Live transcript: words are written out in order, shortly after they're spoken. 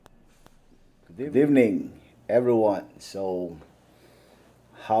Good evening, everyone. So,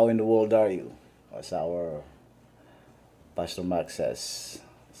 how in the world are you? As our Pastor Mark says.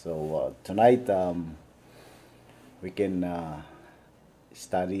 So, tonight we can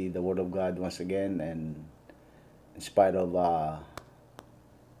study the Word of God once again, and in spite of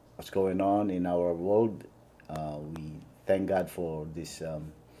what's going on in our world, we thank God for this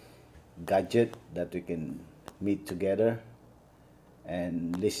gadget that we can meet together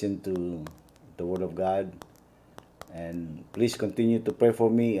and listen to the Word of God. And please continue to pray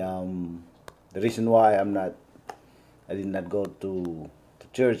for me. The reason why I did not go to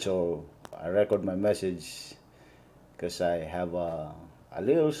church or I record my message because I have a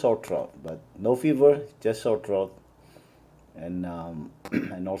little sore throat, but no fever, just sore throat. And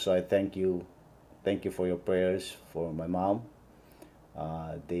and also I thank you for your prayers for my mom.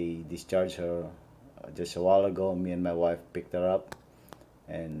 They discharged her just a while ago. Me and my wife picked her up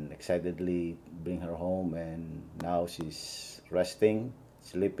and excitedly bring her home, and now she's resting,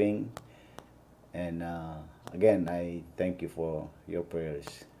 sleeping, and again I thank you for your prayers.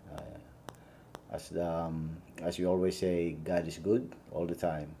 Uh, as we always say, God is good all the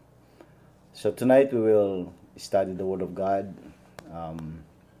time. So tonight we will study the Word of God. Um,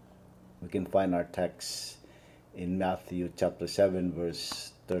 we can find our text in Matthew chapter 7,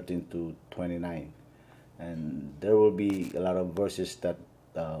 verse 13 to 29. And there will be a lot of verses that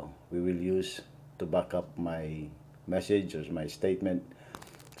we will use to back up my message or my statement.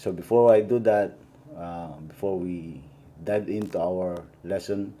 So before I do that, before we dive into our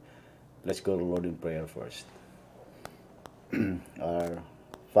lesson, let's go to Lord in prayer first. Our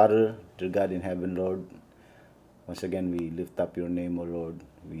Father, dear God in heaven, Lord, once again we lift up your name, O Lord.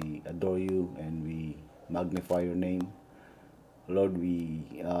 We adore you and we magnify your name. Lord,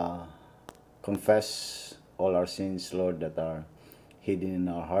 we confess all our sins, Lord, that are hidden in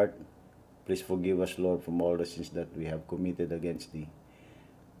our heart. Please forgive us, Lord, from all the sins that we have committed against thee.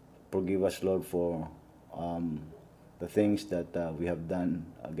 Forgive us, Lord, for the things that we have done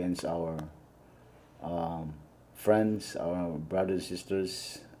against our um, friends, our brothers and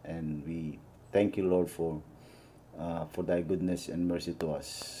sisters, and we thank you, Lord, for thy goodness and mercy to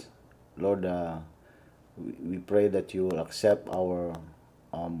us. Lord, we pray that you will accept our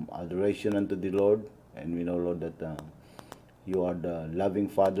adoration unto the Lord, and we know, Lord, that you are the loving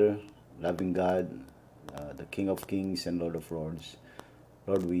Father, loving God, the King of Kings and Lord of Lords.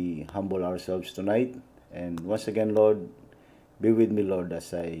 Lord, we humble ourselves tonight, and once again, Lord, be with me, Lord,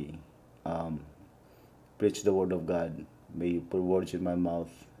 as I um, preach the word of God. May you put words in my mouth,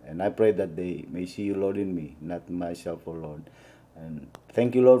 and I pray that they may see you, Lord, in me, not myself, O Lord. And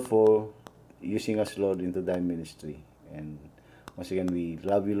thank you, Lord, for using us, Lord, into thy ministry. And once again, we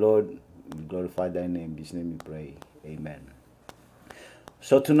love you, Lord. We glorify thy name. In his name we pray. Amen.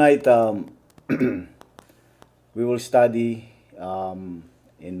 So tonight, we will study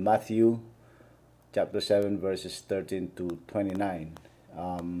in Matthew chapter 7, verses 13 to 29.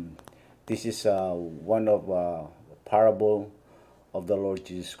 This is one of parable of the Lord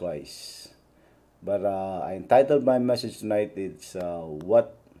Jesus Christ. But I entitled my message tonight, it's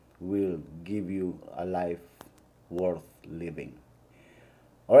What Will Give You a Life Worth Living.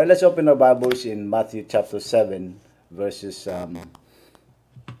 Alright, let's open our Bibles in Matthew chapter 7, verses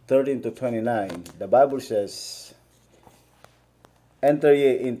 13 to 29. The Bible says, Enter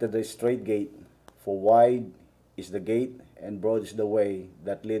ye into the straight gate, for wide is the gate, and broad is the way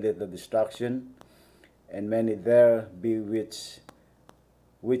that leadeth to destruction, and many there be which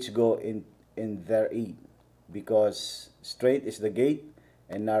go in therein. Because straight is the gate,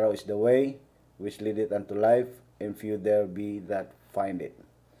 and narrow is the way which leadeth unto life, and few there be that find it.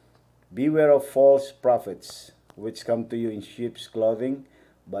 Beware of false prophets, which come to you in sheep's clothing,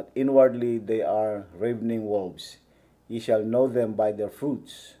 but inwardly they are ravening wolves. Ye shall know them by their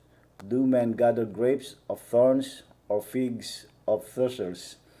fruits. Do men gather grapes of thorns, or figs of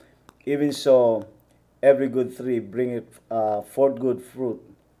thistles? Even so, every good tree bringeth forth good fruit,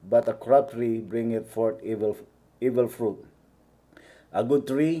 but a corrupt tree bringeth forth evil fruit. A good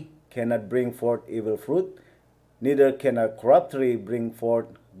tree cannot bring forth evil fruit, neither can a corrupt tree bring forth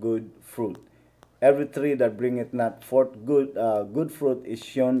good fruit. Every tree that bringeth not forth good fruit is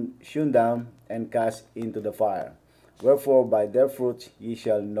hewn down and cast into the fire. Wherefore by their fruits ye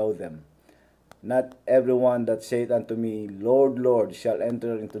shall know them. Not every one that saith unto me, Lord, Lord, shall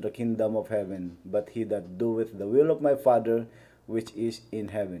enter into the kingdom of heaven, but he that doeth the will of my Father which is in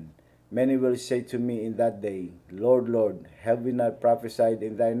heaven. Many will say to me in that day, Lord, Lord, have we not prophesied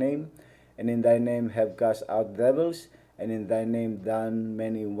in thy name? And in thy name have cast out devils? And in thy name done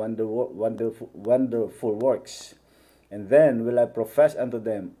many wonderful works? And then will I profess unto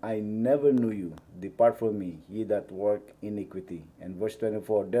them, I never knew you. Depart from me, ye that work iniquity. And verse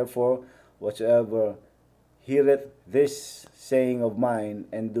 24, therefore, whatsoever heareth this saying of mine,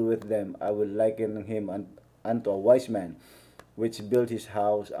 and doeth them, I will liken him unto a wise man, which built his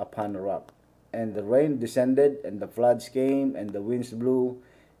house upon a rock. And the rain descended, and the floods came, and the winds blew,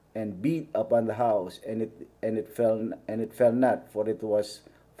 and beat upon the house, and it fell not, for it was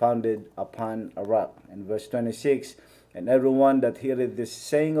founded upon a rock. And verse 26, and everyone that heareth this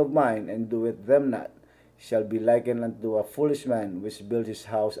saying of mine, and doeth them not, shall be likened unto a foolish man, which built his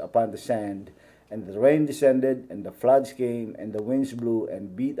house upon the sand. And the rain descended, and the floods came, and the winds blew,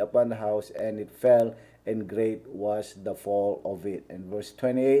 and beat upon the house, and it fell, and great was the fall of it. And verse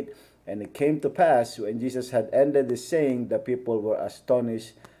 28, and it came to pass, when Jesus had ended this saying, the people were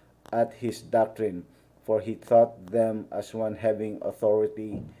astonished at his doctrine, for he taught them as one having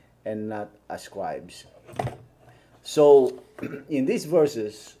authority, and not as scribes. So, in these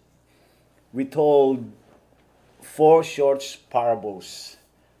verses, we told 4 short parables.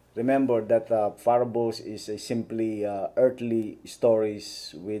 Remember that parables is simply earthly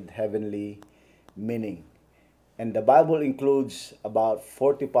stories with heavenly meaning. And the Bible includes about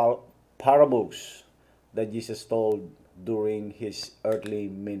 40 parables that Jesus told during his earthly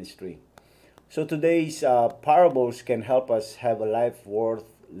ministry. So today's parables can help us have a life worth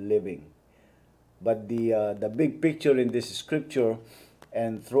living. But the big picture in this scripture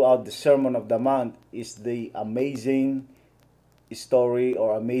and throughout the Sermon of the Mount is the amazing story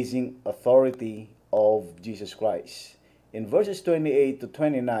or amazing authority of Jesus Christ. In verses 28 to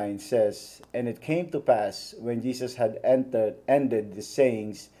 29 says, and it came to pass, when Jesus had ended the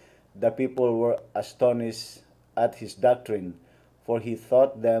sayings, the people were astonished at his doctrine, for he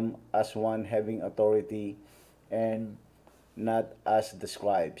taught them as one having authority, and not as the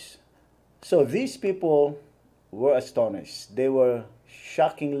scribes. So these people were astonished. They were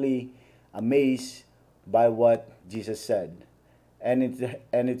shockingly amazed by what Jesus said. And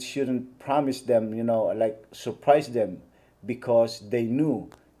it shouldn't promise them, like surprise them, because they knew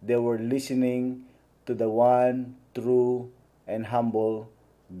they were listening to the one true and humble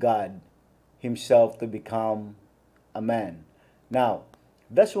God himself to become a man. Now,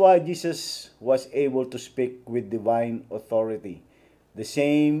 that's why Jesus was able to speak with divine authority. The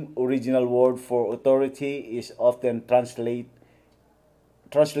same original word for authority is often translated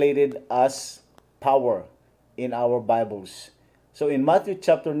as power in our Bibles. So in Matthew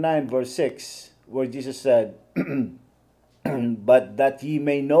chapter 9 verse 6, where Jesus said, but that ye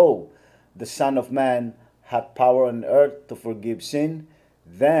may know the Son of Man hath power on earth to forgive sin,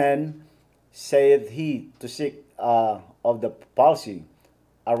 then saith he to sick of the palsy,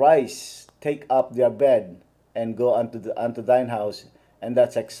 arise, take up their bed, and go unto thine house. And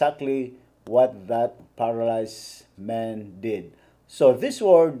that's exactly what that paralyzed man did. So this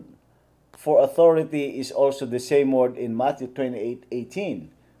word for authority is also the same word in Matthew 28:18,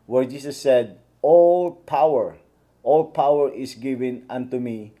 where Jesus said, all power is given unto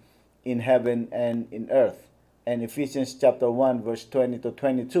me in heaven and in earth. And Ephesians chapter 1 verse 20 to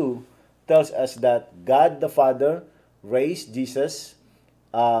 22 tells us that God the Father raised Jesus,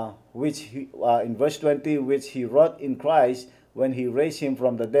 in verse 20, which he wrought in Christ when he raised him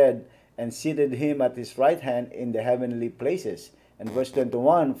from the dead and seated him at his right hand in the heavenly places. And verse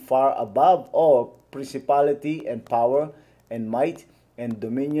 21, far above all principality and power and might and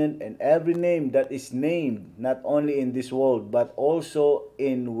dominion and every name that is named, not only in this world, but also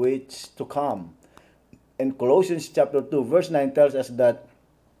in which to come. And Colossians chapter 2, verse 9 tells us that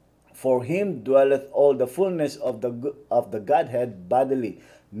for him dwelleth all the fullness of the Godhead bodily.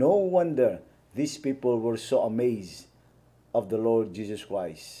 No wonder these people were so amazed of the Lord Jesus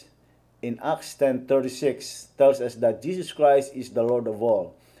Christ. In Acts 10:36 tells us that Jesus Christ is the Lord of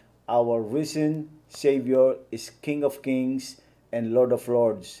all. Our risen Savior is King of kings and Lord of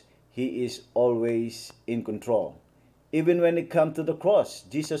lords. He is always in control. Even when it comes to the cross,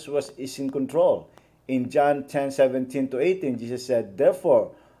 Jesus is in control. In John 10:17 to 18, Jesus said,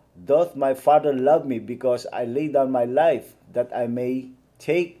 therefore doth my Father love me, because I lay down my life, that I may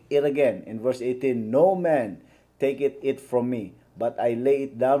take it again. In verse 18, no man taketh it from me, but I lay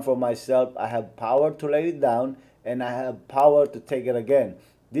it down for myself. I have power to lay it down, and I have power to take it again.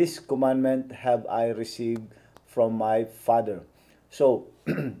 This commandment have I received from my Father. So,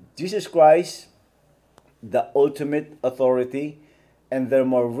 Jesus Christ, the ultimate authority, and the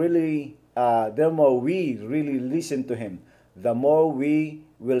more we really listen to him, the more we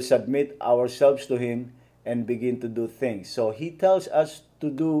will submit ourselves to him and begin to do things. So he tells us to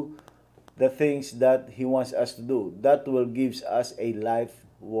do the things that he wants us to do. That will give us a life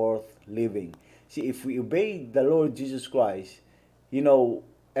worth living. See, if we obey the Lord Jesus Christ, you know,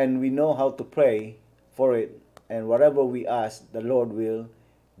 and we know how to pray for it, and whatever we ask, the Lord will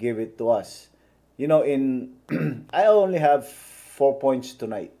give it to us. You know, in I only have 4 points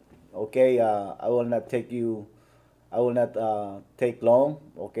tonight. Okay, I will not take you. I will not take long.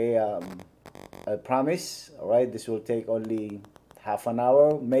 Okay, I promise. All right, this will take only half an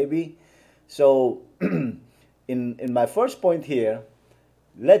hour, maybe. So, in my first point here,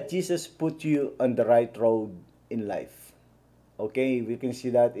 let Jesus put you on the right road in life. Okay, we can see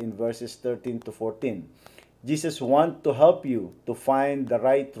that in verses 13 to 14. Jesus wants to help you to find the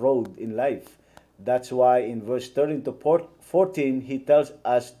right road in life. That's why in verse 13 to 14, he tells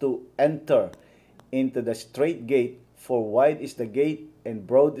us to enter into the straight gate, for wide is the gate and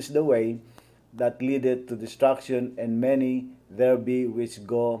broad is the way that leadeth to destruction, and many there be which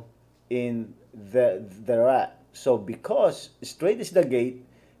go in thereat. So because straight is the gate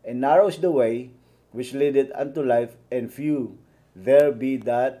and narrow is the way which leadeth unto life, and few there be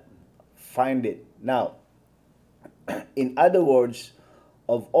that find it. Now, in other words,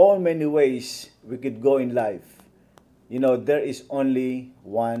 of all many ways we could go in life, you know, there is only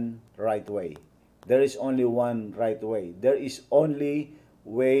one right way. There is only one right way. There is only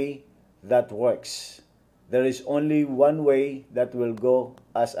way that works. There is only one way that will go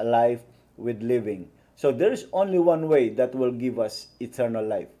as a life with living. So there is only one way that will give us eternal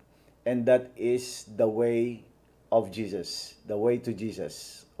life, and that is the way of Jesus, the way to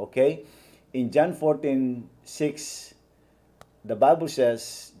Jesus. Okay? In John 14:6, the Bible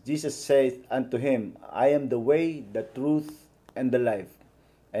says, Jesus saith unto him, I am the way, the truth, and the life,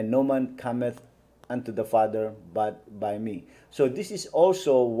 and no man cometh unto the Father but by me. So this is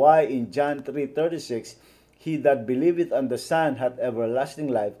also why in John 3:36, he that believeth on the Son hath everlasting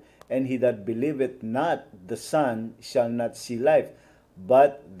life, and he that believeth not the Son shall not see life,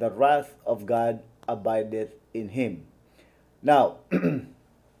 but the wrath of God abideth in him. Now,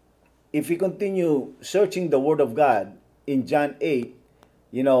 if we continue searching the Word of God in John 8,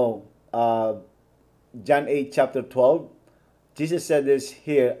 you know, John 8 chapter 12, Jesus said this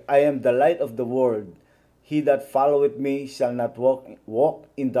here, I am the light of the world. He that followeth me shall not walk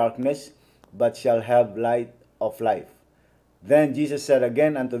in darkness, but shall have light of life. Then Jesus said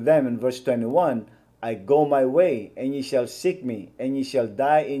again unto them in verse 21, I go my way, and ye shall seek me, and ye shall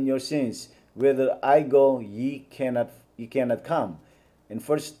die in your sins. Whither I go, ye cannot come. In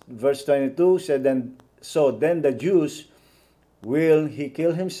verse 22 said, then the Jews, will he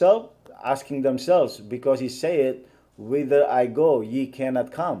kill himself? Asking themselves, because he saith, whither I go, ye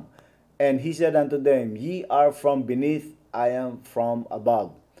cannot come. And he said unto them, ye are from beneath, I am from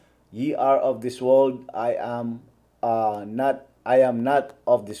above. Ye are of this world, I am not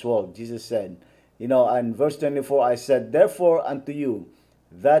of this world. Jesus said, you know, and verse 24, I said, therefore unto you,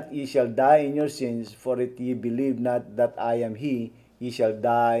 that ye shall die in your sins, for if ye believe not that I am he, ye shall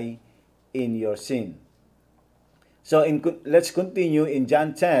die in your sin. So let's continue in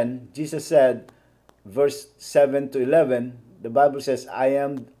John 10. Jesus said, verse 7 to 11, the Bible says, I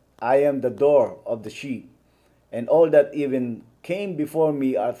am the door of the sheep, and all that even came before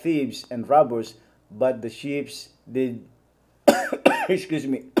me are thieves and robbers, but the sheep did excuse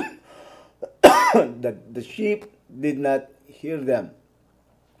me the sheep did not hear them.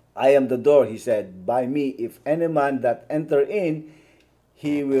 I am the door, he said, by me if any man that enter in,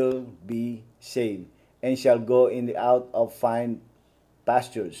 he will be saved, and shall go in the out of fine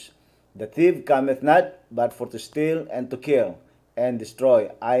pastures. The thief cometh not, but for to steal and to kill and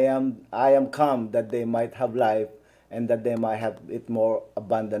destroy. I am come that they might have life, and that they might have it more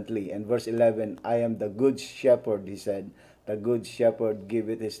abundantly. And verse 11, I am the good shepherd, he said. The good shepherd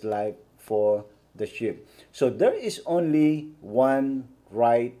giveth his life for the sheep. So there is only one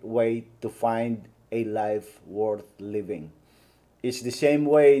right way to find a life worth living. It's the same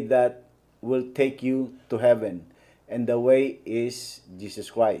way that will take you to heaven, and the way is Jesus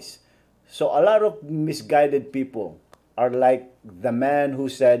Christ. So a lot of misguided people are like the man who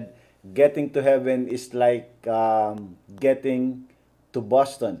said getting to heaven is like getting to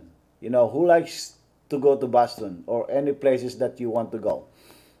Boston. You know, who likes to go to Boston or any places that you want to go?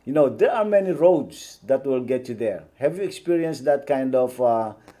 You know, there are many roads that will get you there. Have you experienced that kind of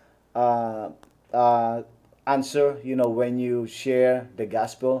answer, you know, when you share the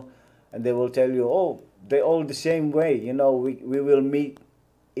gospel, and they will tell you, oh, they're all the same way, you know, we will meet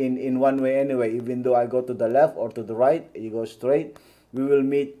in one way anyway. Even though I go to the left or to the right, you go straight, we will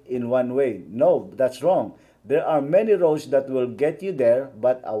meet in one way. No, that's wrong. There are many roads that will get you there,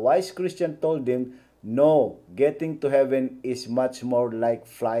 but a wise Christian told him, no, getting to heaven is much more like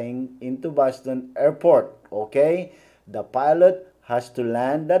flying into Boston Airport, okay? The pilot has to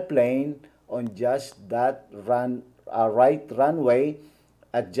land that plane, on just that right runway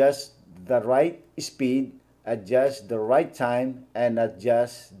at just the right speed, at just the right time, and at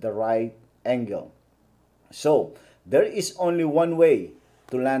just the right angle. So, there is only one way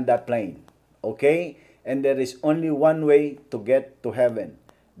to land that plane, okay? And there is only one way to get to heaven.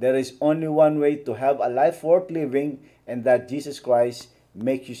 There is only one way to have a life worth living, and that Jesus Christ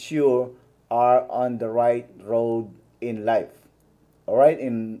makes you sure are on the right road in life. All right,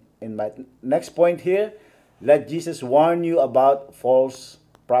 in my next point here, let Jesus warn you about false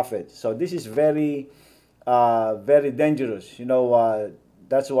prophets. So this is very dangerous.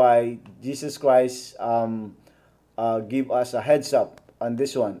 That's why Jesus Christ give us a heads up on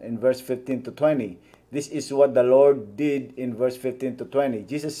this one in verse 15 to 20. This is what the Lord did in verse 15 to 20.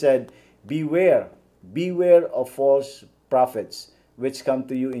 Jesus said, beware, beware of false prophets, which come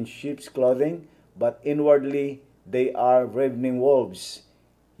to you in sheep's clothing, but inwardly they are ravening wolves.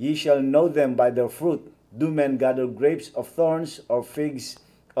 Ye shall know them by their fruit. Do men gather grapes of thorns or figs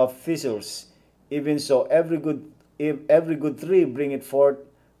of thistles? Even so, every good tree bringeth forth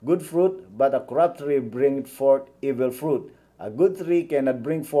good fruit, but a corrupt tree bringeth forth evil fruit. A good tree cannot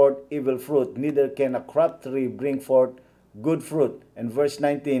bring forth evil fruit, neither can a corrupt tree bring forth good fruit. And verse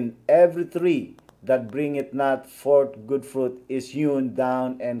 19, every tree that bringeth not forth good fruit is hewn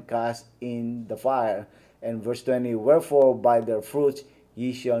down and cast in the fire. And verse 20, wherefore by their fruits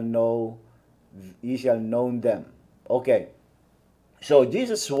ye shall know them. Okay, so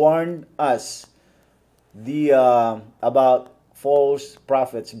Jesus warned us about false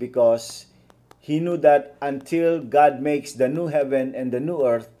prophets because he knew that until God makes the new heaven and the new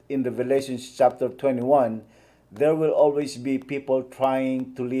earth in Revelation chapter 21, there will always be people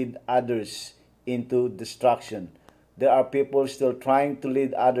trying to lead others into destruction. There are people still trying to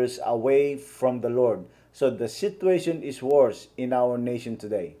lead others away from the Lord. So the situation is worse in our nation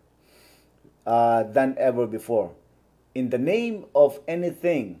today than ever before. In the name of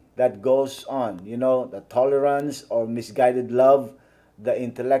anything that goes on, the tolerance or misguided love, the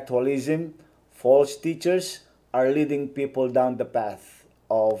intellectualism, false teachers are leading people down the path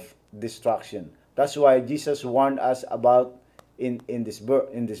of destruction. That's why Jesus warned us about in this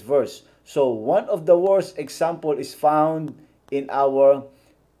verse. So one of the worst example is found in our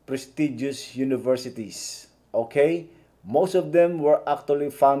prestigious universities. Okay? Most of them were actually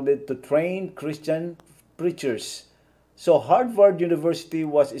founded to train Christian preachers. So Harvard University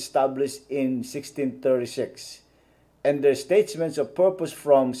was established in 1636. And their statements of purpose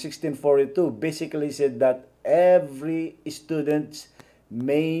from 1642 basically said that every student's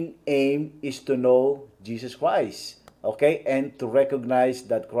main aim is to know Jesus Christ, okay, and to recognize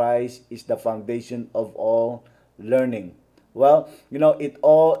that Christ is the foundation of all learning. Well, it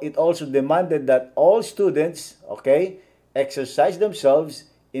also demanded that all students, okay, exercise themselves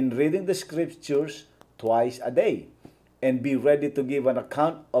in reading the scriptures twice a day and be ready to give an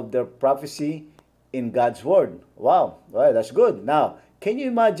account of their prophecy in God's word. Wow, well, that's good. Now, can you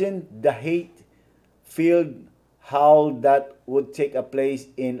imagine the hate-filled how that would take a place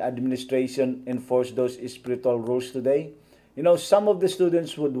in administration enforce those spiritual rules today? Some of the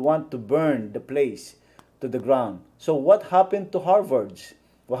students would want to burn the place to the ground. So what happened to Harvard?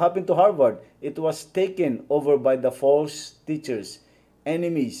 What happened to Harvard? It was taken over by the false teachers,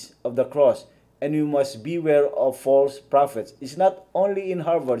 enemies of the cross. And you must beware of false prophets. It's not only in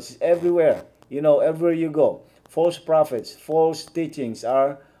Harvard, it's everywhere. Everywhere you go. False prophets, false teachings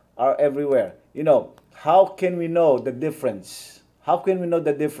are everywhere. How can we know the difference? How can we know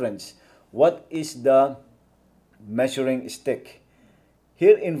the difference? What is the measuring stick?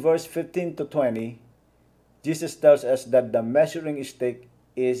 Here in verse 15 to 20, Jesus tells us that the measuring stick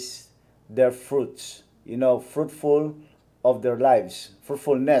is their fruits. Fruitfulness of their lives.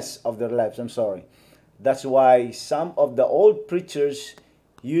 That's why some of the old preachers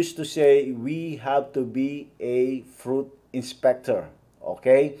used to say we have to be a fruit inspector.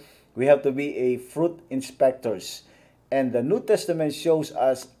 Okay? We have to be a fruit inspectors. And the New Testament shows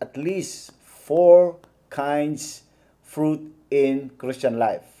us at least 4 kinds fruit in Christian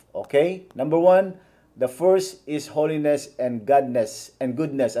life. Okay? Number 1, the first is holiness and goodness.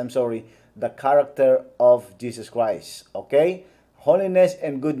 The character of Jesus Christ. Okay? Holiness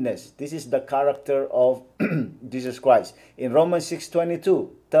and goodness. This is the character of Jesus Christ. In Romans 6:22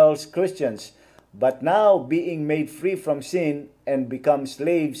 tells Christians, but now being made free from sin and become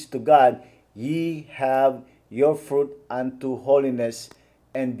slaves to God, ye have your fruit unto holiness,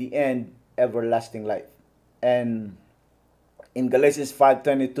 and the end everlasting life. And in Galatians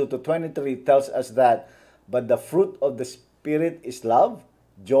 5:22 to 23 tells us that, but the fruit of the Spirit is love,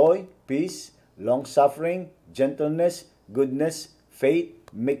 joy, peace, long-suffering, gentleness, goodness, faith,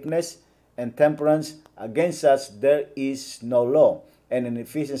 meekness, and temperance. Against such there is no law. And in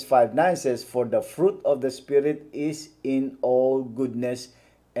Ephesians 5:9 says, for the fruit of the Spirit is in all goodness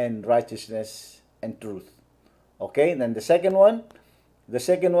and righteousness and truth. Okay, and then the second one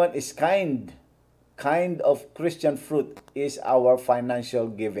is kind of Christian fruit is our financial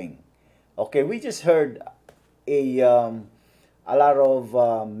giving. Okay, we just heard a lot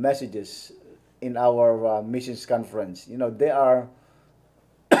of messages in our missions conference. You know, they are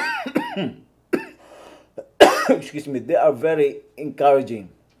excuse me, they are very encouraging.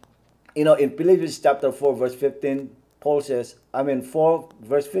 You know, in Philippians chapter 4 verse 15, Paul says, 4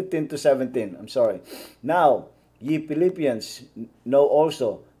 verse 15 to 17, I'm sorry. Now, ye Philippians know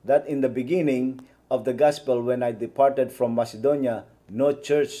also that in the beginning of the gospel, when I departed from Macedonia, no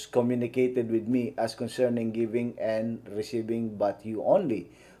church communicated with me as concerning giving and receiving, but you only.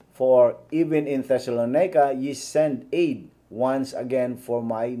 For even in Thessalonica ye send aid once again for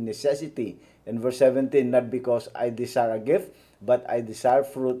my necessity. In verse 17, not because I desire a gift, but I desire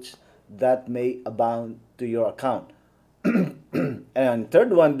fruits that may abound to your account. And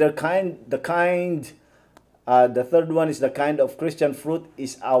third one, the third one is the kind of Christian fruit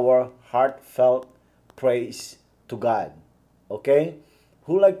is our heartfelt praise to God. Okay?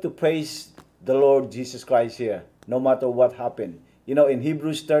 Who like to praise the Lord Jesus Christ here, no matter what happened? You know, in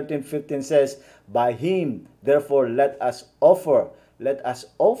Hebrews 13:15 says, by him, therefore, let us offer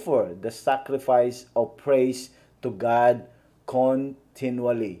the sacrifice of praise to God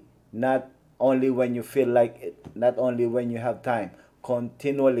continually. Not only when you feel like it, not only when you have time,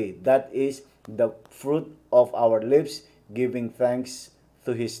 continually. That is the fruit of our lips, giving thanks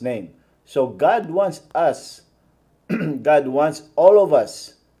to his name. So God wants us, God wants all of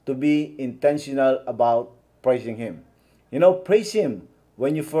us to be intentional about praising him. You know, praise him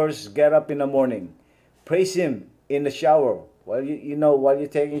when you first get up in the morning. Praise him in the shower. While while you're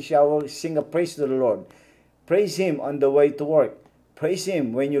taking a shower, sing a praise to the Lord. Praise him on the way to work. Praise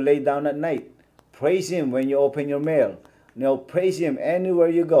him when you lay down at night. Praise him when you open your mail. Praise him anywhere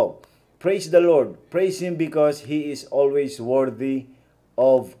you go. Praise the Lord. Praise him because he is always worthy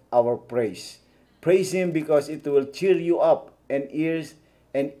of our praise. Praise him because it will cheer you up and ease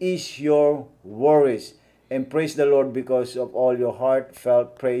your worries. And praise the Lord because of all your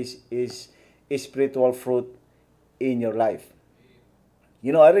heartfelt praise is a spiritual fruit in your life.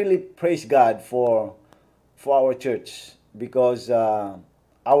 You know, I really praise God for our church because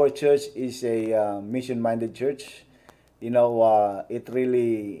our church is a mission-minded church. You know, it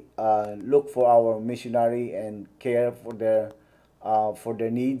really look for our missionary and care for their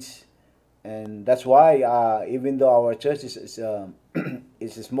needs, and that's why even though our church is a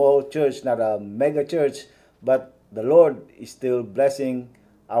small church, not a mega church, but the Lord is still blessing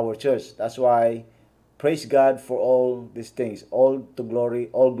our church. That's why praise God for all these things. All glory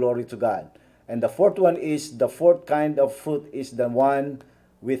to God. And the fourth kind of fruit is the one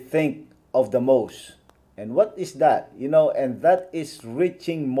we think of the most. And what is that? You know, and that is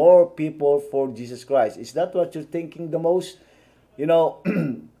reaching more people for Jesus Christ. Is that what you're thinking the most? You know,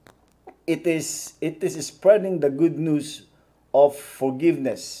 it is spreading the good news of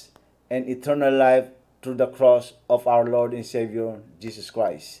forgiveness and eternal life through the cross of our Lord and Savior Jesus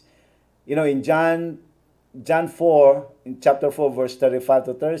Christ. You know, in John 4, in chapter 4, verse 35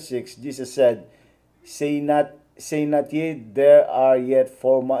 to 36, Jesus said, Say not ye, there are yet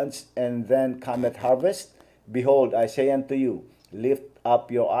 4 months, and then cometh harvest? Behold, I say unto you, lift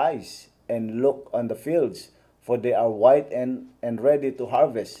up your eyes, and look on the fields, for they are white and ready to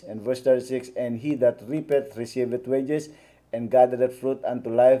harvest. And verse 36, And he that reapeth receiveth wages, and gathereth fruit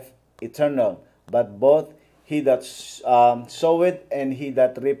unto life eternal. But both he that soweth and he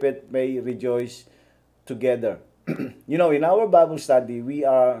that reapeth may rejoice together. You know, in our Bible study, we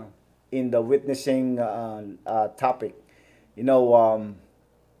are in the witnessing topic. You know,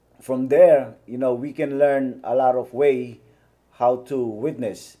 from there, you know, we can learn a lot of way how to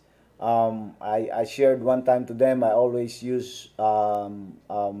witness. I shared one time to them. I always use in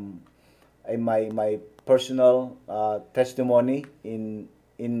my personal testimony in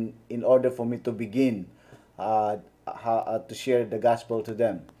order for me to begin to share the gospel to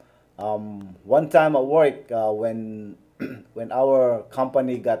them. One time at work, when when our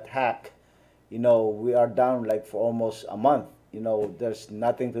company got hacked, you know, we are down like for almost a month. You know, there's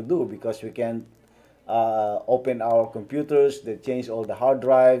nothing to do because we can't open our computers. They changed all the hard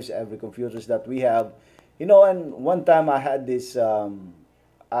drives, every computers that we have. You know, and one time I had this, the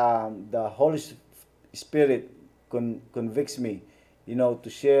Holy Spirit convicts me, you know, to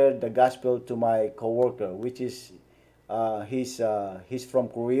share the gospel to my coworker, which is he's from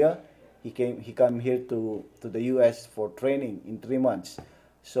Korea. He came here to the U.S. for training in 3 months.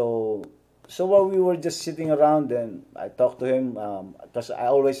 So so while we were just sitting around, and I talked to him because I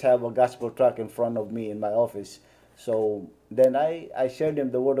always have a gospel track in front of me in my office. So then I shared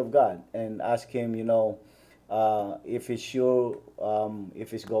him the word of God and asked him, if he's sure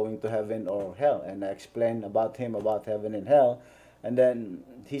if he's going to heaven or hell, and I explained about him about heaven and hell, and then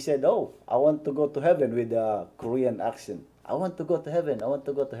he said, "Oh, I want to go to heaven," with a Korean accent. "I want to go to heaven. I want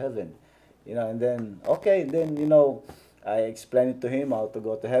to go to heaven." And then okay, then I explained it to him how to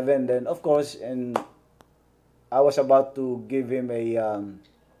go to heaven. Then of course, and I was about to give him a.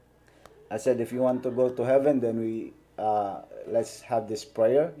 I said, if you want to go to heaven, then we let's have this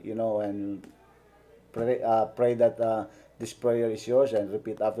prayer, and pray that this prayer is yours and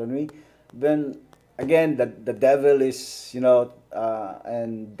repeat after me. Then again, the devil is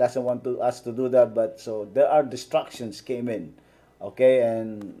and doesn't want us to do that, but so there are distractions came in, okay,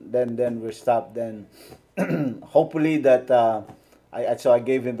 and then we stopped. Then hopefully that I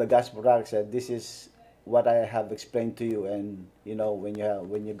gave him the gospel tract. Said, this is what I have explained to you, and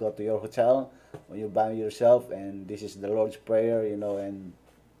when you go to your hotel, when you by yourself, and this is the Lord's prayer, and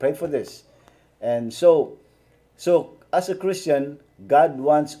pray for this. And so as a Christian, God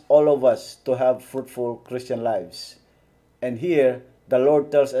wants all of us to have fruitful Christian lives. And here, the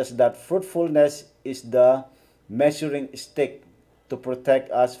Lord tells us that fruitfulness is the measuring stick to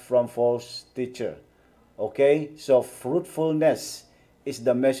protect us from false teacher. Okay? So fruitfulness is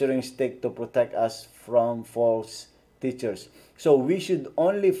the measuring stick to protect us from false teachers. So we should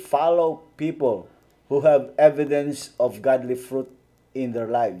only follow people who have evidence of godly fruit in their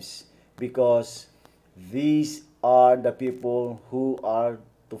lives, because these are the people who are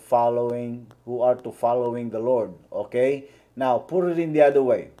to following the Lord. Okay? Now put it in the other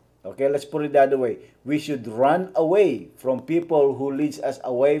way. Okay, let's put it the other way. We should run away from people who leads us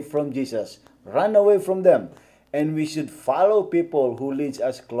away from Jesus. Run away from them. And we should follow people who leads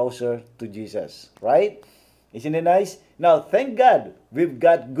us closer to Jesus. Right? Isn't it nice? Now, thank God we've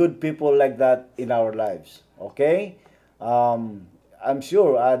got good people like that in our lives. Okay? I'm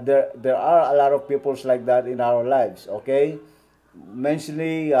sure there are a lot of peoples like that in our lives. Okay? Let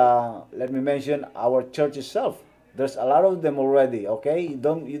me mention our church itself. There's a lot of them already. Okay? You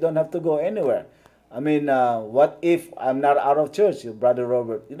don't have to go anywhere. I mean, what if I'm not out of church, brother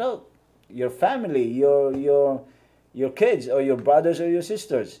Robert? Your family, your kids, or your brothers or your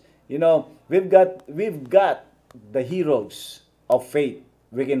sisters. We've got the heroes of faith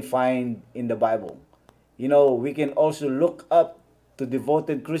we can find in the Bible. We can also look up to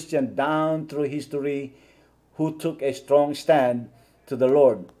devoted Christian down through history who took a strong stand to the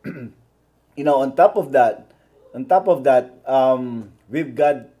Lord. On top of that, we've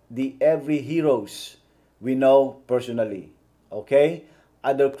got the every heroes we know personally. Okay,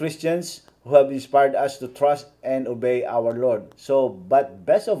 other Christians who have inspired us to trust and obey our Lord. So, but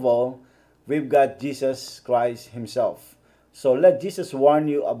best of all, we've got Jesus Christ Himself. So let Jesus warn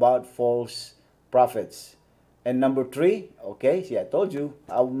you about false prophets. And number three, okay, see, I told you,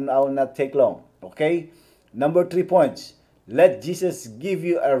 I will not take long. Okay, number 3 points. Let Jesus give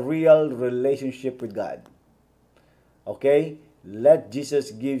you a real relationship with God. Okay, let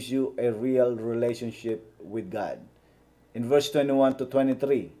Jesus gives you a real relationship with God. In verse 21 to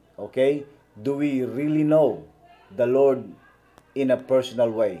 23, okay, do we really know the Lord in a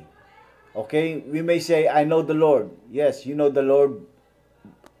personal way? Okay, we may say, I know the Lord. Yes, you know the Lord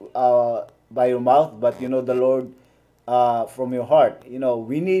by your mouth, but you know the Lord from your heart.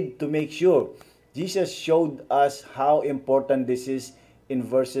 We need to make sure. Jesus showed us how important this is in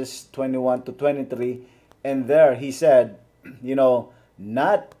verses 21 to 23. And there he said,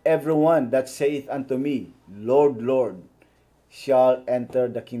 not everyone that saith unto me, Lord, Lord, shall enter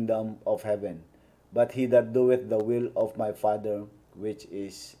the kingdom of heaven, but he that doeth the will of my Father which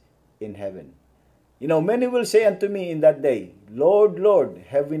is in heaven. Many will say unto me in that day, Lord, Lord,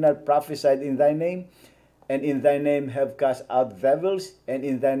 have we not prophesied in thy name? And in thy name have cast out devils, and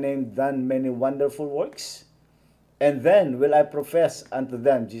in thy name done many wonderful works? And then will I profess unto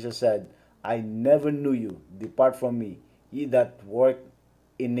them, Jesus said, I never knew you. Depart from me, ye that work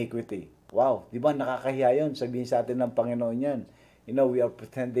iniquity. Wow, di ba nakakahiya yun? Sabihin sa atin ng Panginoon yan. We are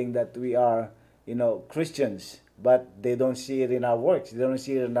pretending that we are, Christians, but they don't see it in our works. They don't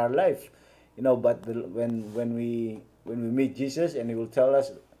see it in our life. But when we meet Jesus, and He will tell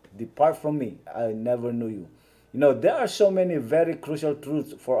us, depart from me, I never knew you. There are so many very crucial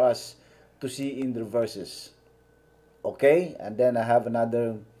truths for us to see in the verses. Okay, and then I have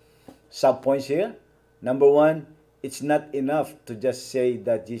another sub points here. Number one, it's not enough to just say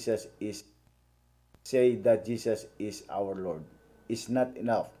that Jesus is our Lord. It's not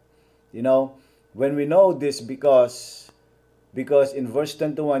enough. When we know this, because Because in verse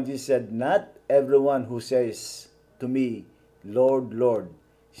 21, Jesus said, "Not everyone who says to me, Lord, Lord,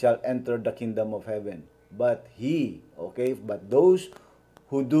 shall enter the kingdom of heaven, but he," okay, but those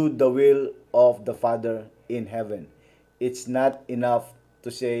who do the will of the Father in heaven. It's not enough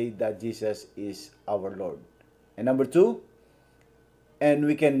to say that Jesus is our Lord. And number two, and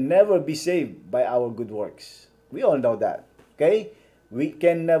we can never be saved by our good works. We all know that. Okay, we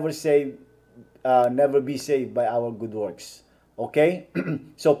can never be saved by our good works. Okay,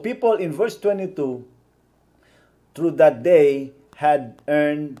 so people in verse 22 through that day had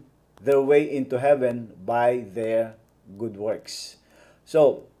earned their way into heaven by their good works.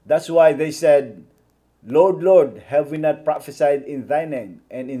 So that's why they said, "Lord, Lord, have we not prophesied in thy name,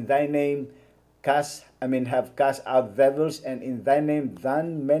 and in thy name have cast out devils, and in thy name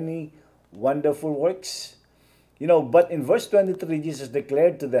done many wonderful works?" But in verse 23, Jesus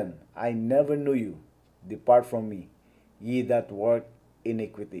declared to them, "I never knew you. Depart from me, ye that work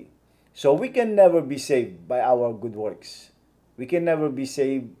iniquity." So we can never be saved by our good works. We can never be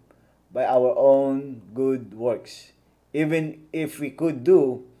saved by our own good works. Even if we could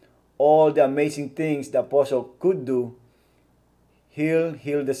do all the amazing things the apostle could do, heal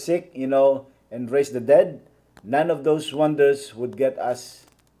the sick, and raise the dead, none of those wonders would get us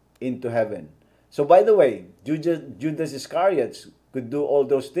into heaven. So by the way, Judas Iscariot could do all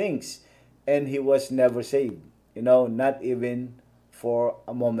those things, and he was never saved. Not even for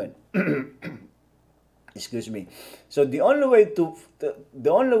a moment. Excuse me. So the only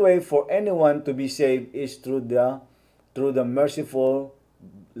way for anyone to be saved is through the merciful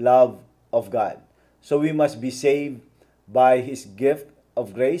love of God. So we must be saved by His gift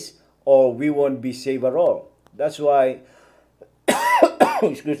of grace, or we won't be saved at all. That's why,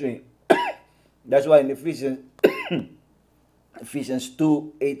 excuse me. That's why in Ephesians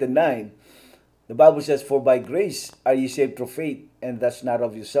 2:8 and 9, the Bible says, "For by grace are ye saved through faith, and that's not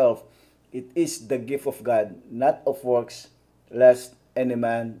of yourself. It is the gift of God, not of works, lest any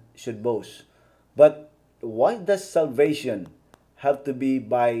man should boast." But why does salvation have to be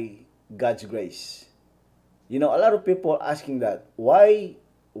by God's grace? A lot of people are asking that. Why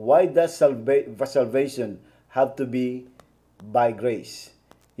does salvation have to be by grace?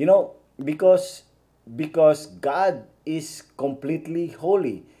 Because God is completely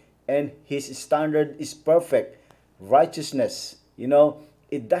holy, and His standard is perfect righteousness.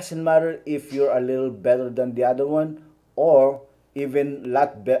 It doesn't matter if you're a little better than the other one, or even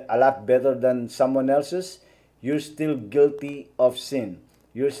a lot better than someone else's. You're still guilty of sin.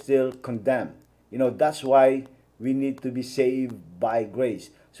 You're still condemned. That's why we need to be saved by grace.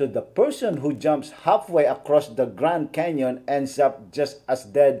 So the person who jumps halfway across the Grand Canyon ends up just as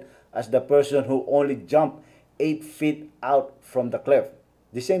dead as the person who only jumped 8 feet out from the cliff.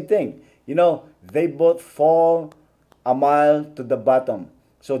 The same thing. They both fall a mile to the bottom.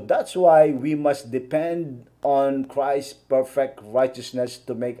 So that's why we must depend on Christ's perfect righteousness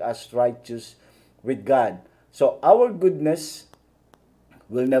to make us righteous with God. So our goodness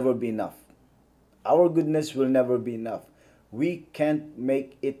will never be enough. Our goodness will never be enough. We can't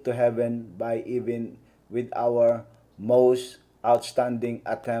make it to heaven by even with our most outstanding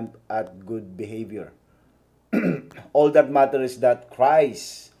attempt at good behavior. All that matters is that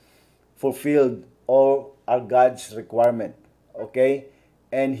Christ fulfilled all our God's requirement. Okay?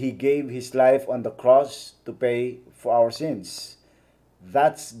 And He gave His life on the cross to pay for our sins.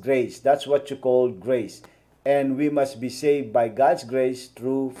 That's grace. That's what you call grace. And we must be saved by God's grace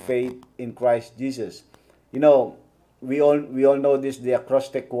through faith in Christ Jesus. We all know this. The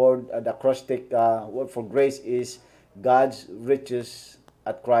acrostic word for grace is God's riches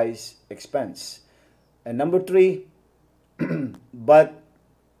at Christ's expense. And number 3, but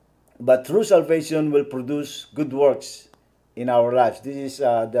through salvation will produce good works in our lives. This is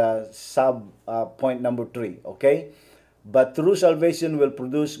the sub point number 3. Okay, but through salvation will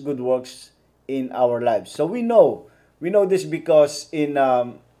produce good works in our lives. So we know this because in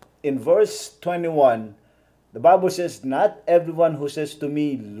verse 21, the Bible says, "Not everyone who says to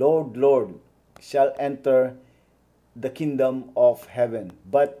me, Lord, Lord, shall enter the kingdom of heaven,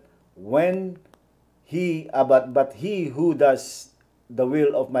 but he who does the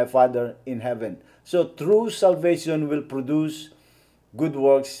will of my Father in heaven." So true salvation will produce good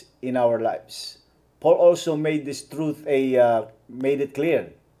works in our lives. Paul also made this truth made it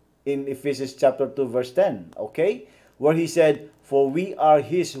clear in Ephesians chapter 2 verse 10, okay? Where he said, "For we are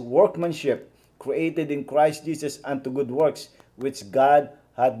His workmanship, created in Christ Jesus unto good works, which God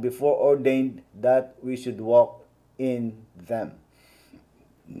had before ordained that we should walk in them."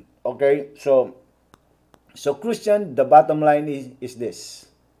 Okay, so Christian, the bottom line is this.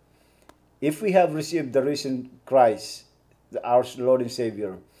 If we have received the risen Christ, our Lord and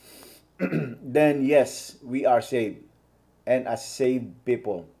Savior, then yes, we are saved. And as saved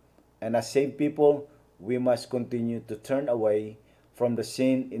people, we must continue to turn away from the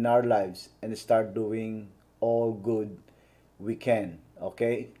sin in our lives and start doing all good we can.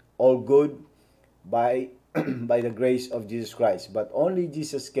 Okay? All good by by the grace of Jesus Christ. But only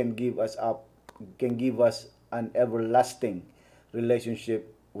Jesus can give us an everlasting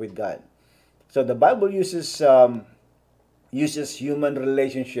relationship with God. So the Bible uses human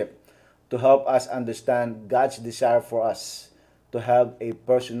relationship to help us understand God's desire for us to have a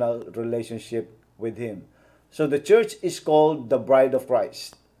personal relationship with Him. So the church is called the bride of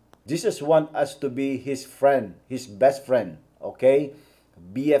Christ. Jesus wants us to be His friend, His best friend, okay?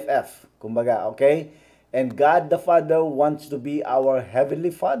 BFF, kumbaga, okay? And God the Father wants to be our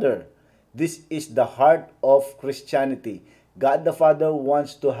Heavenly Father. This is the heart of Christianity. God the Father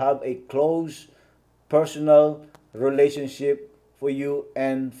wants to have a close, personal relationship for you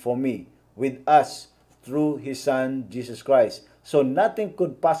and for me, with us, through His Son, Jesus Christ. So nothing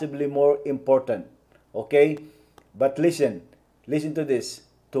could possibly more important. Okay? But listen to this,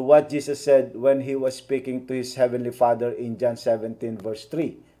 to what Jesus said when He was speaking to His Heavenly Father in John 17 verse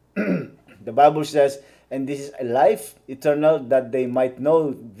 3. The Bible says, and this is a life eternal, that they might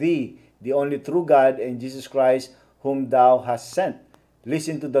know Thee, the only true God, and Jesus Christ, whom Thou hast sent.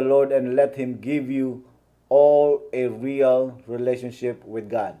 Listen to the Lord and let Him give you all a real relationship with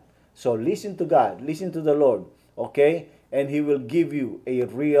God. So listen to God, listen to the Lord, okay? And He will give you a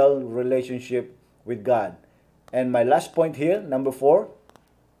real relationship with God. And my last point here, number 4,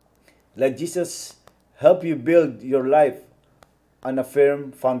 let Jesus help you build your life on a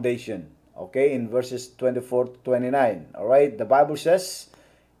firm foundation. Okay, in verses 24 to 29. All right, the Bible says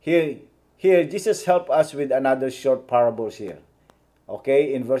here Jesus helped us with another short parables here.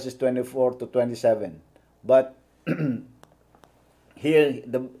 Okay, in verses 24 to 27. But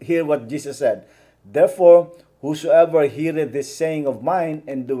hear what Jesus said. Therefore, whosoever heareth this saying of mine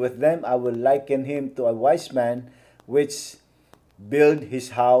and doeth them, I will liken him to a wise man which built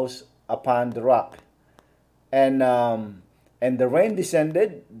his house upon the rock. And the rain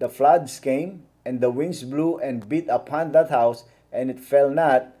descended, the floods came, and the winds blew and beat upon that house, and it fell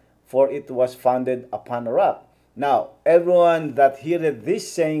not, for it was founded upon a rock. Now, everyone that heareth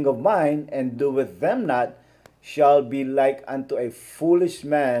this saying of mine, and doeth them not, shall be like unto a foolish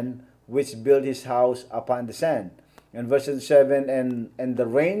man, which built his house upon the sand. And verse 7, and the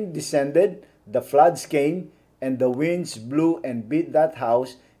rain descended, the floods came, and the winds blew and beat that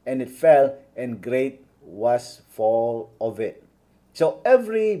house, and it fell, and great was fall of it. So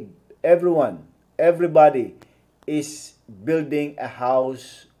everybody is building a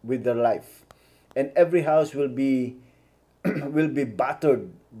house with their life, and every house will be will be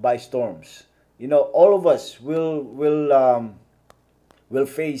battered by storms. You know, all of us will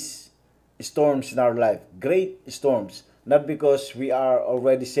face storms in our life, great storms. Not because we are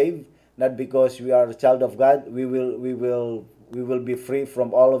already saved, not because we are a child of God, we will be free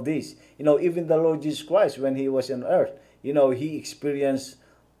from all of this. You know, even the Lord Jesus Christ, when He was on earth, you know, He experienced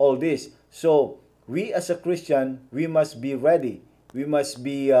all this. So we as a Christian, we must be ready. We must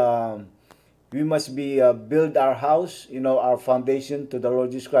be build our house, you know, our foundation to the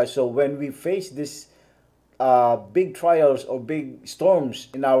Lord Jesus Christ. So when we face this big trials or big storms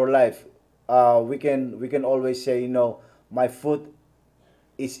in our life, we can always say, you know, my foot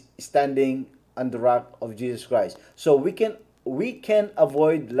is standing on the rock of Jesus Christ. So we can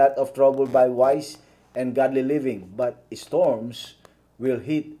avoid lot of trouble by wise and godly living, but storms will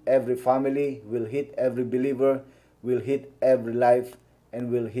hit every family, will hit every believer, will hit every life,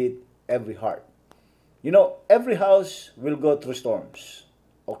 and will hit every heart. You know, every house will go through storms.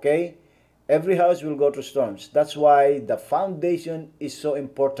 Okay? Every house will go through storms. That's why the foundation is so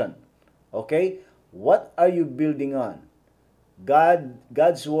important. Okay? What are you building on?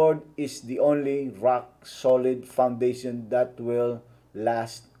 God's word is the only rock solid foundation that will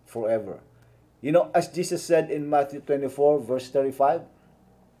last forever. You know, as Jesus said in Matthew 24 verse 35,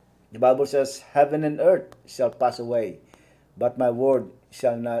 the Bible says, heaven and earth shall pass away, but my word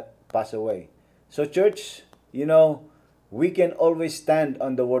shall not pass away. So church, you know, we can always stand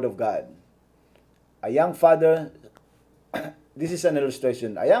on the word of God. A young father, this is an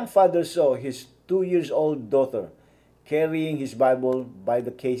illustration. A young father saw his 2-year-old daughter carrying his Bible by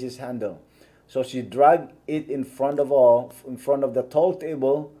the case's handle. So she dragged it in front of the tall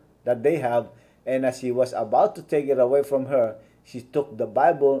table that they have, and as he was about to take it away from her, she took the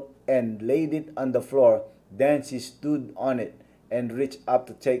Bible and laid it on the floor. Then she stood on it and reached up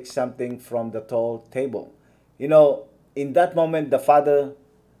to take something from the tall table. You know, in that moment, the father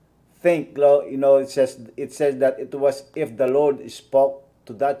think, it says that it was if the Lord spoke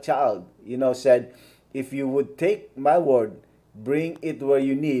to that child, said, if you would take my word, bring it where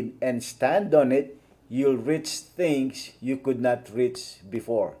you need, and stand on it, you'll reach things you could not reach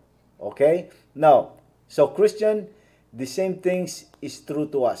before. Okay? Now, so Christian, the same things is true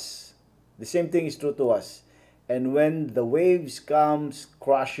to us. The same thing is true to us. And when the waves comes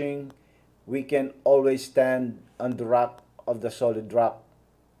crashing, we can always stand on the rock of the solid rock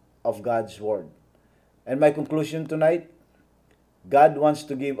of God's word. And my conclusion tonight, God wants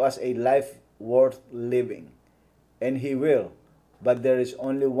to give us a life worth living, and He will. But there is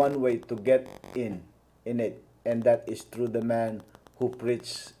only one way to get in it, and that is through the man who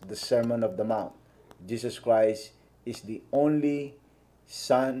preached the Sermon of the Mount. Jesus Christ is the only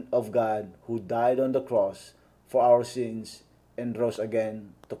Son of God who died on the cross for our sins and rose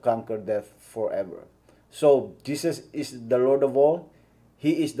again to conquer death forever. So Jesus is the Lord of all.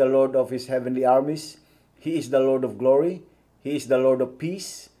 He is the Lord of his heavenly armies. He is the Lord of glory. He is the Lord of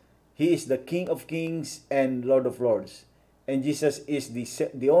peace. He is the King of kings and Lord of lords. And Jesus is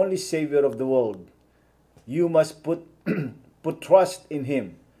the only Savior of the world. You must put put trust in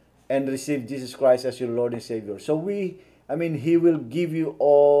Him and receive Jesus Christ as your Lord and Savior. So He will give you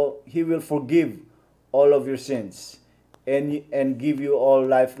all. He will forgive all of your sins, and give you all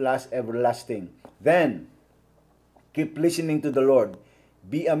life last everlasting. Then keep listening to the Lord.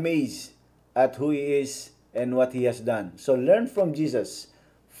 Be amazed at who He is and what He has done. So learn from Jesus,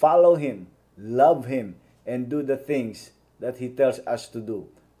 follow Him, love Him, and do the things that He tells us to do.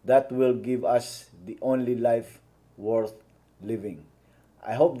 That will give us the only life worth living.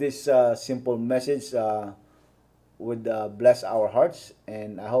 I hope this simple message would bless our hearts,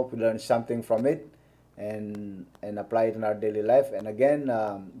 and I hope we learn something from it and apply it in our daily life. And again,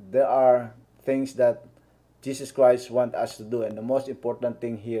 there are things that Jesus Christ wants us to do, and the most important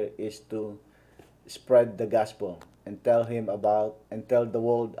thing here is to spread the gospel and tell the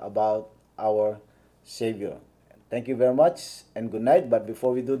world about our Savior. Thank you very much and good night. But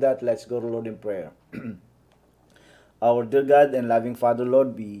before we do that, let's go to Lord in prayer. Our dear God and loving Father,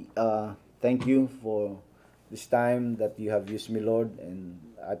 Lord, we thank you for this time that you have used me, Lord. And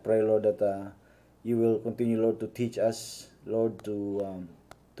I pray, Lord, that you will continue, Lord, to teach us, Lord, to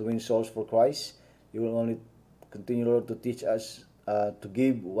win souls for Christ. You will only continue, Lord, to teach us to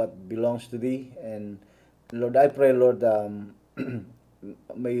give what belongs to Thee. And Lord, I pray, Lord,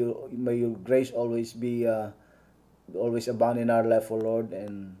 may your grace always be always abound in our life, O Lord.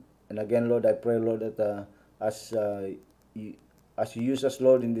 And again, Lord, I pray, Lord, that you, as you use us,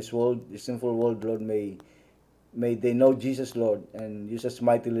 Lord, in this world, this sinful world, Lord, may they know Jesus, Lord, and use us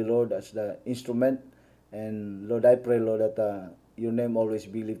mightily, Lord, as the instrument. And Lord, I pray, Lord, that your name always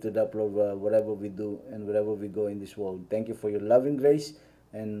be lifted up, Lord, whatever we do and wherever we go in this world. Thank you for your loving grace,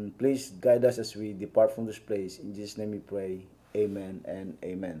 and please guide us as we depart from this place. In Jesus' name we pray. Amen and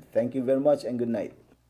amen. Thank you very much and good night.